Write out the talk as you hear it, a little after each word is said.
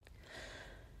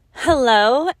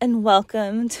Hello and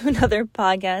welcome to another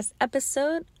podcast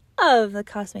episode of The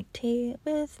Cosmic Tea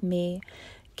with me,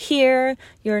 Kier,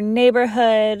 your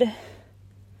neighborhood.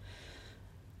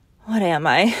 What am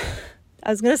I? I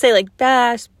was going to say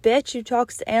bash bitch who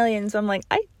talks to aliens. So I'm like,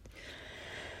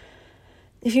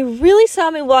 if you really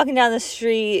saw me walking down the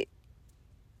street,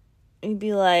 you'd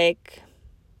be like,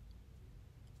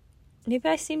 maybe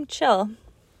I seem chill.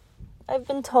 I've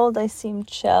been told I seem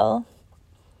chill.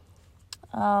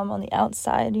 On the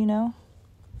outside,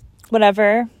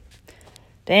 whatever.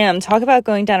 Damn, talk about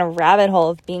going down a rabbit hole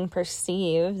of being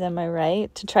perceived, am I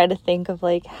right? To try to think of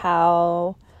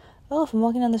how, if I'm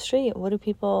walking down the street, what are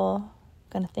people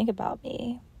gonna think about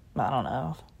me? I don't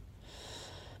know.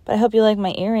 But I hope you like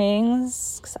my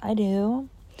earrings, because I do.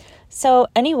 So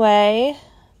anyway,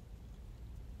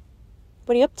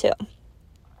 what are you up to?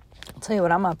 I'll tell you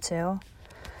what I'm up to.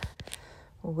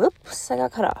 Whoops, I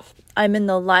got cut off. I'm in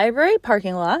the library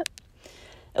parking lot.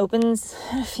 Opens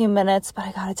in a few minutes, but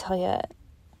I gotta tell you,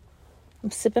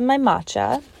 I'm sipping my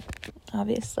matcha.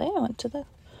 Obviously, I went to the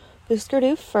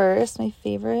Bouscardu first, my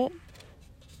favorite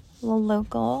little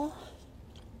local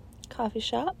coffee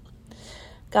shop.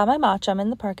 Got my matcha. I'm in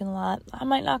the parking lot. I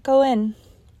might not go in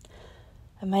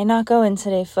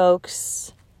today,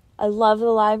 folks. I love the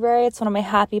library. It's one of my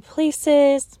happy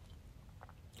places.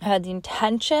 I had the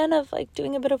intention of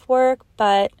doing a bit of work,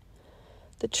 but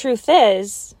the truth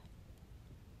is,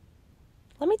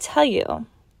 let me tell you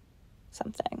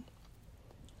something.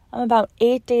 I'm about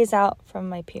 8 days out from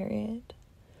my period,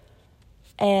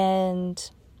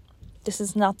 and this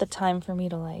is not the time for me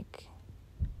to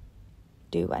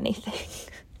do anything.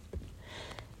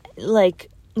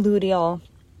 Luteal.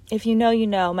 If you know, you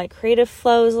know. My creative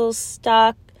flow is a little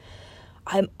stuck.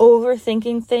 I'm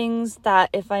overthinking things that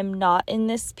if I'm not in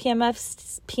this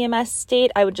PMS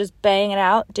state, I would just bang it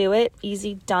out, do it,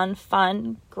 easy, done,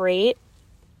 fun, great.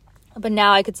 But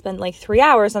now I could spend 3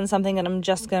 hours on something that I'm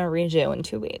just going to redo in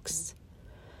 2 weeks.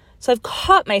 So I've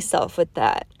caught myself with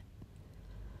that.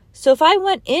 So if I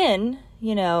went in,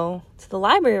 to the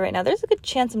library right now, there's a good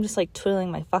chance I'm just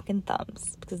twiddling my fucking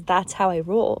thumbs, because that's how I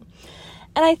roll.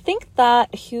 And I think that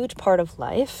a huge part of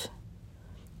life,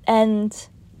 and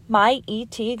my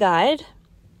ET guide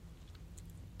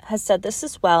has said this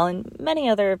as well, and many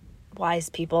other wise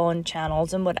people and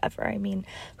channels and whatever. I mean,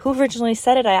 who originally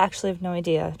said it? I actually have no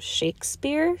idea.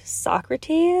 Shakespeare?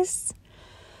 Socrates?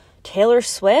 Taylor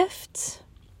Swift?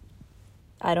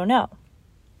 I don't know.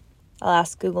 I'll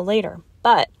ask Google later.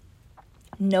 But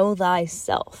know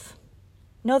thyself.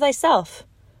 Know thyself.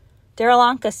 Daryl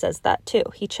Anka says that too.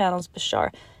 He channels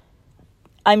Bashar.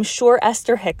 I'm sure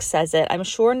Esther Hicks says it. I'm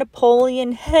sure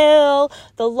Napoleon Hill,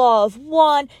 the Law of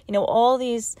One, all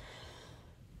these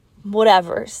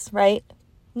whatevers, right?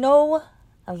 Know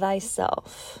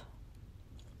thyself.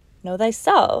 Know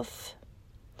thyself.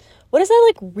 What does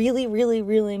that really, really,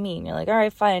 really mean? You're all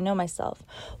right, fine, I know myself.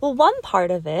 Well, one part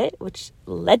of it, which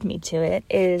led me to it,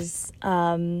 is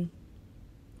knowing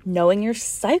your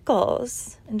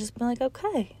cycles and just being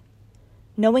okay.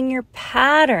 Knowing your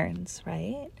patterns,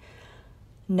 right?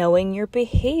 Knowing your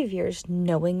behaviors,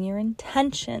 knowing your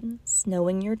intentions,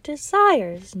 knowing your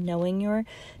desires, knowing your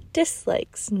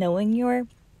dislikes, knowing your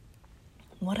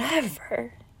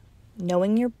whatever,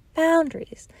 knowing your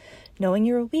boundaries, knowing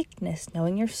your weakness,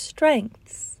 knowing your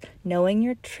strengths, knowing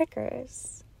your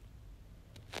triggers.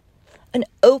 An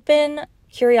open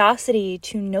curiosity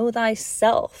to know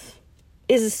thyself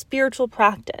is a spiritual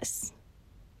practice,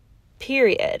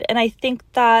 period. And I think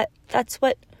that that's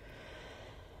what,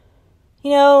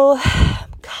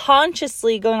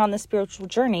 consciously going on the spiritual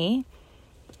journey.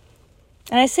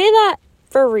 And I say that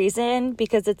for a reason,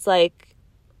 because it's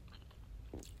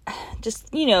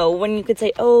just, when you could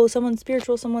say, oh, someone's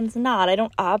spiritual, someone's not. I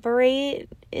don't operate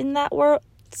in that world,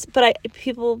 but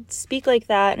people speak like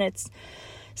that, and it's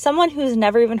someone who's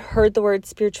never even heard the word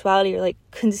spirituality or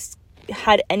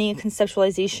had any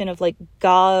conceptualization of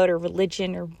God or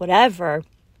religion or whatever,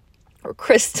 or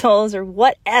crystals or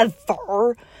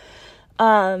whatever,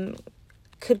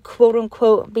 could quote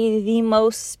unquote be the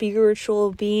most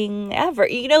spiritual being ever.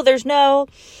 There's no.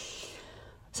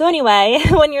 So anyway,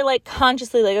 when you're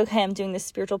consciously okay, I'm doing this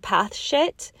spiritual path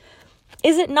shit,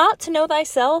 is it not to know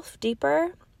thyself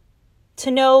deeper?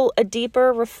 To know a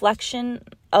deeper reflection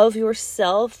of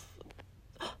yourself?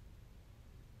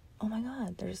 Oh my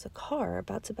God, there's a car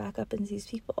about to back up into these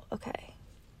people. Okay.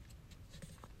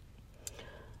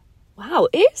 Wow,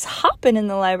 it's hopping in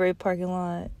the library parking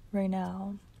lot right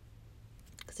now,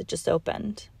 because it just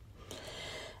opened.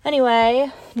 Anyway,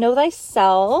 know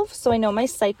thyself. So I know my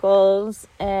cycles,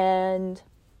 and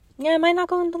I might not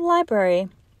go into the library.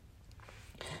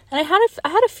 And I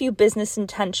had a few business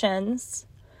intentions,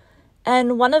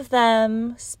 and one of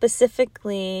them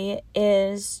specifically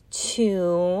is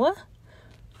to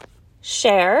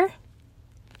share.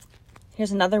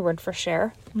 Here's another word for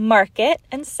share: market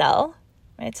and sell.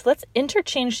 Right? So let's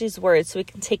interchange these words so we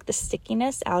can take the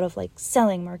stickiness out of like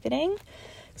selling marketing.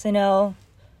 Because I know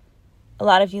a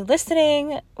lot of you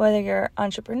listening, whether you're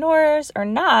entrepreneurs or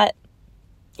not,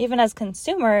 even as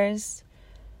consumers,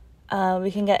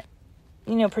 we can get,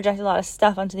 project a lot of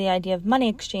stuff onto the idea of money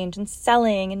exchange and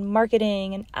selling and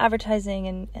marketing and advertising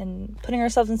and putting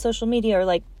ourselves in social media or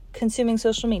like consuming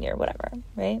social media or whatever,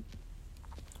 right?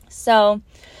 So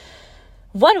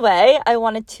one way I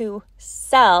wanted to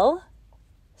sell/share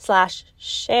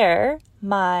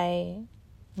my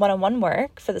one-on-one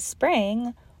work for the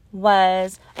spring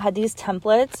was I had these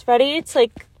templates ready to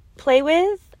like play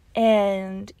with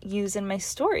and use in my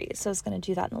stories. So I was going to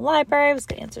do that in the library. I was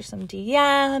going to answer some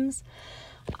DMs.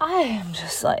 I am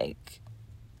just like,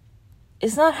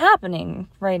 it's not happening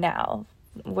right now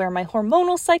where my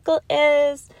hormonal cycle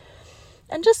is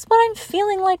and just what I'm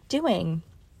feeling like doing.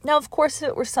 Now, of course, if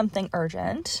it were something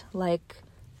urgent, like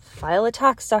file a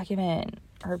tax document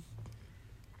or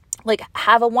like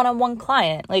have a one-on-one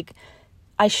client, like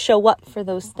I show up for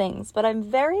those things. But I'm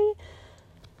very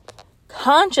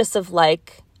conscious of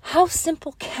like, how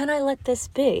simple can I let this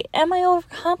be? Am I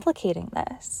overcomplicating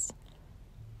this?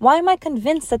 Why am I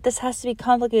convinced that this has to be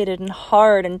complicated and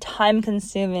hard and time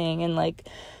consuming and like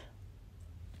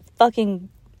fucking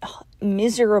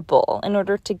miserable in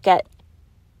order to get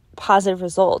positive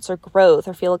results or growth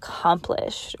or feel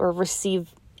accomplished or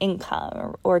receive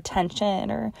income or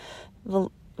attention or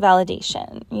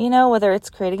validation, whether it's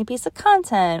creating a piece of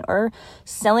content or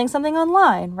selling something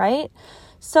online, right?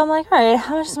 So I'm like, all right,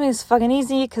 how much to make this fucking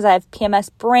easy? Because I have PMS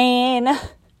brain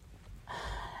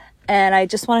and I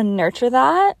just want to nurture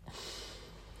that.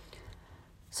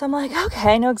 So I'm like,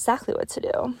 okay, I know exactly what to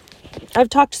do. I've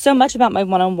talked so much about my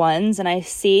one-on-ones and I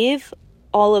save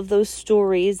all of those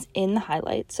stories in the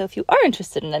highlights. So if you are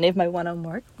interested in any of my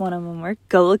one-on-one work,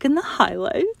 go look in the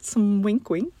highlights.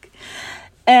 Wink, wink.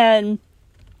 And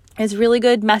there's really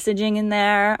good messaging in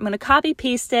there. I'm going to copy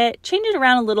paste it, change it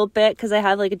around a little bit because I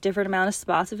have like a different amount of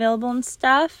spots available and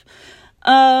stuff.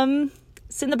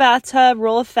 Sit in the bathtub,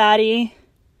 roll a fatty,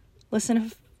 listen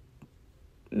to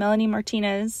Melanie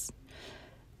Martinez,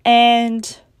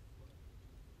 and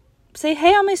say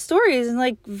hey on my stories and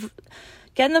like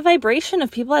get in the vibration of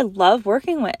people I love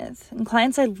working with and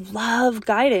clients I love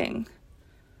guiding.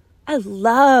 I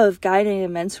love guiding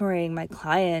and mentoring my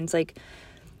clients. Like,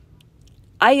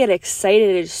 I get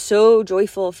excited. It's so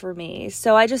joyful for me.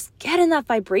 So I just get in that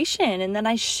vibration and then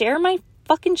I share my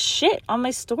fucking shit on my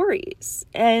stories.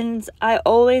 And I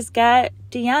always get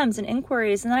DMs and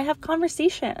inquiries and then I have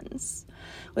conversations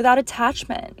without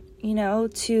attachment,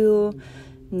 to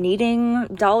needing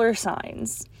dollar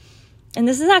signs. And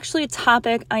this is actually a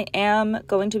topic I am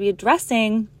going to be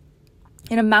addressing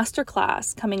in a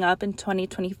masterclass coming up in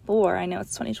 2024. I know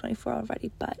it's 2024 already,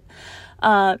 but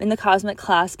in the Cosmic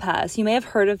Class Pass. You may have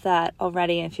heard of that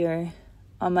already if you're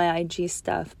on my IG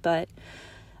stuff, but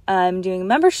I'm doing a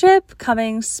membership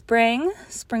coming spring.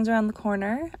 Spring's around the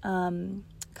corner.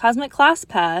 Cosmic Class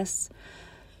Pass.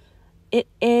 It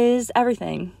is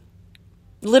everything.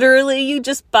 Literally, you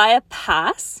just buy a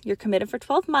pass. You're committed for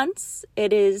 12 months.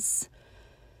 It is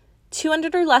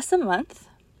 $200 or less a month.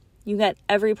 You get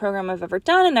every program I've ever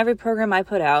done and every program I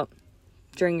put out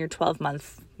during your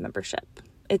 12-month membership.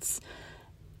 It's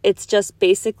just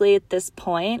basically at this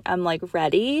point, I'm like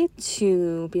ready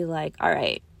to be like, all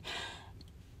right,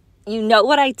 you know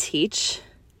what I teach.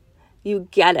 You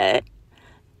get it.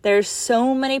 There's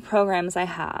so many programs I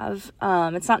have.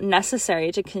 It's not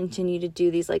necessary to continue to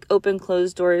do these like open,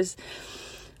 closed doors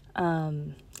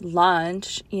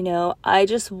launch. I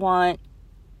just want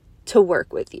to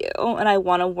work with you and I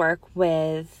want to work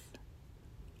with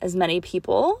as many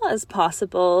people as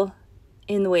possible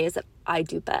in the ways that I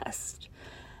do best.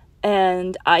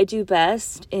 And I do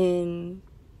best in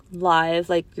live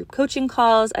like group coaching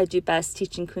calls. I do best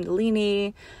teaching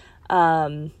Kundalini.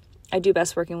 I do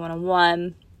best working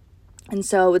one-on-one. And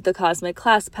so with the Cosmic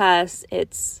Class Pass,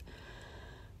 it's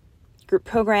group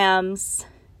programs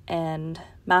and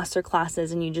master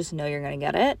classes, and you just know you're going to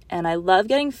get it. And I love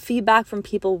getting feedback from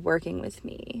people working with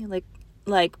me.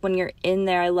 Like when you're in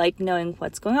there, I like knowing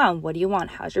what's going on. What do you want?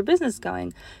 How's your business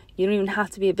going? You don't even have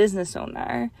to be a business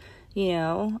owner,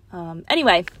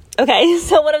 Anyway, okay,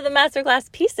 so one of the masterclass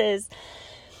pieces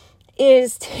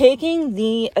is taking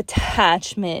the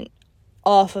attachment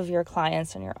off of your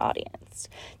clients and your audience,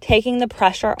 taking the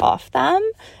pressure off them,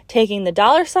 taking the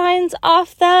dollar signs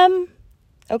off them.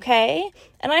 okay?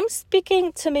 And I'm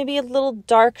speaking to maybe a little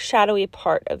dark, shadowy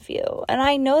part of you. And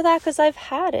I know that because I've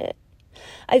had it.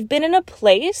 I've been in a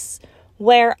place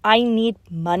where I need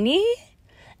money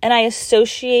and I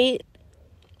associate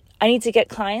I need to get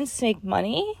clients to make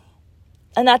money.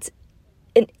 And that's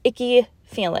an icky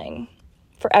feeling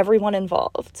for everyone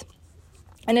involved.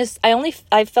 And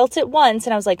I felt it once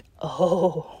and I was like,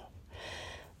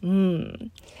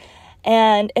 and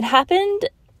it happened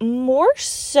more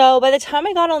so by the time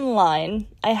I got online.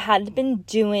 I had been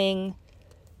doing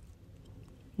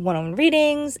one-on-one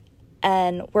readings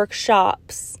and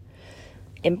workshops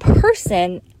in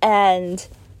person, and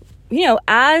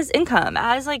as income,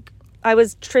 as like I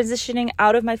was transitioning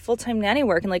out of my full-time nanny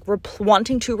work and like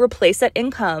wanting to replace that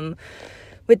income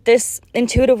with this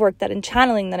intuitive work and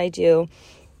channeling that I do.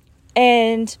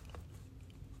 And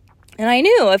I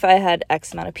knew if I had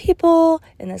X amount of people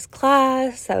in this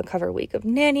class, that would cover a week of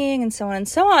nannying and so on and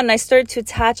so on. And I started to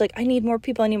attach, like, I need more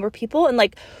people, and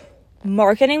like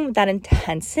marketing with that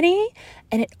intensity.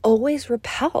 And it always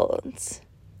repelled.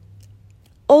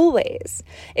 Always.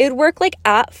 It would work like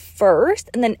at first,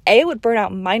 and then it would burn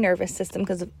out my nervous system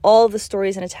because of all the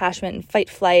stories and attachment and fight,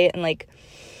 flight, and like,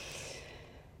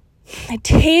 it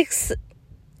takes,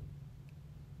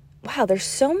 wow, there's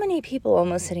so many people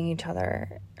almost hitting each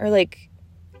other, or like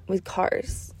with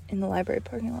cars in the library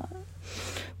parking lot.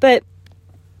 But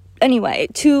anyway,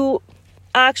 to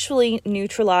actually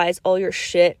neutralize all your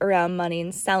shit around money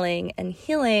and selling and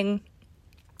healing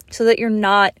so that you're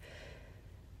not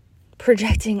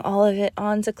projecting all of it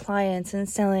onto clients and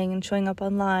selling and showing up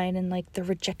online, and like the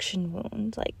rejection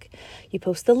wound, like you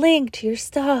post the link to your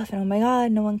stuff and oh my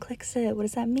god, no one clicks it, what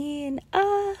does that mean?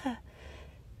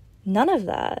 None of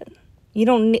that. You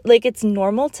don't need, like, it's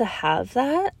normal to have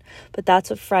that, but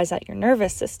that's what fries out your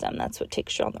nervous system. That's what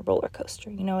takes you on the roller coaster.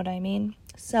 You know what I mean?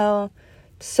 So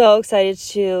excited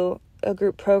to do a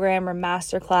group program or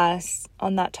masterclass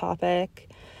on that topic.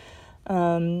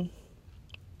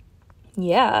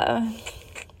 Yeah.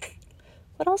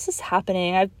 What else is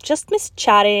happening? I've just missed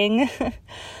chatting.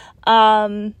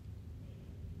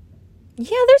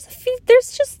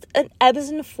 There's just an ebbs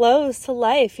and flows to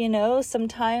life,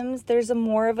 Sometimes there's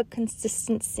more of a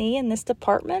consistency in this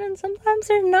department and sometimes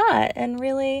there's not. And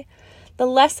really, the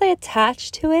less I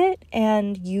attach to it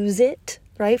and use it,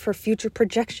 right, for future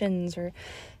projections or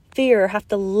fear, have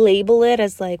to label it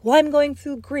as like, well, I'm going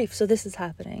through grief, so this is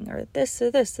happening, or this, or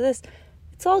this, or this.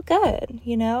 It's all good,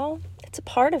 It's a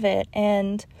part of it.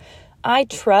 And I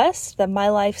trust that my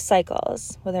life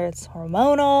cycles, whether it's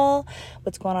hormonal,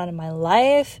 what's going on in my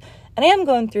life, and I am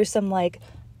going through some like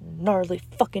gnarly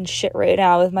fucking shit right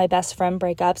now with my best friend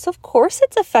breakup. So of course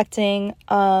it's affecting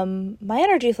my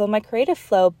energy flow, my creative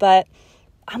flow, but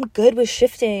I'm good with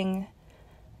shifting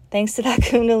thanks to that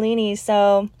Kundalini.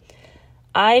 So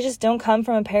I just don't come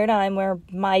from a paradigm where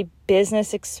my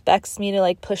business expects me to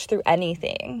like push through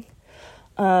anything.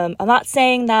 I'm not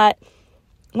saying that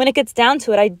when it gets down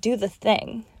to it, I do the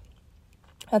thing.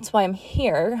 That's why I'm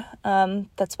here.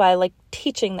 That's why I like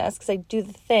teaching this, because I do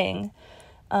the thing,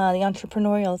 the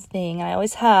entrepreneurial thing. I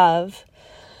always have.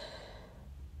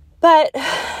 But,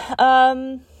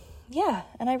 yeah,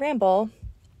 and I ramble.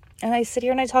 And I sit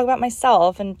here and I talk about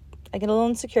myself, and I get a little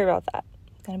insecure about that.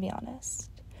 I'm going to be honest.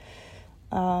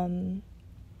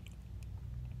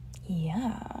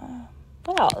 Yeah.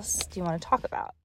 What else do you want to talk about?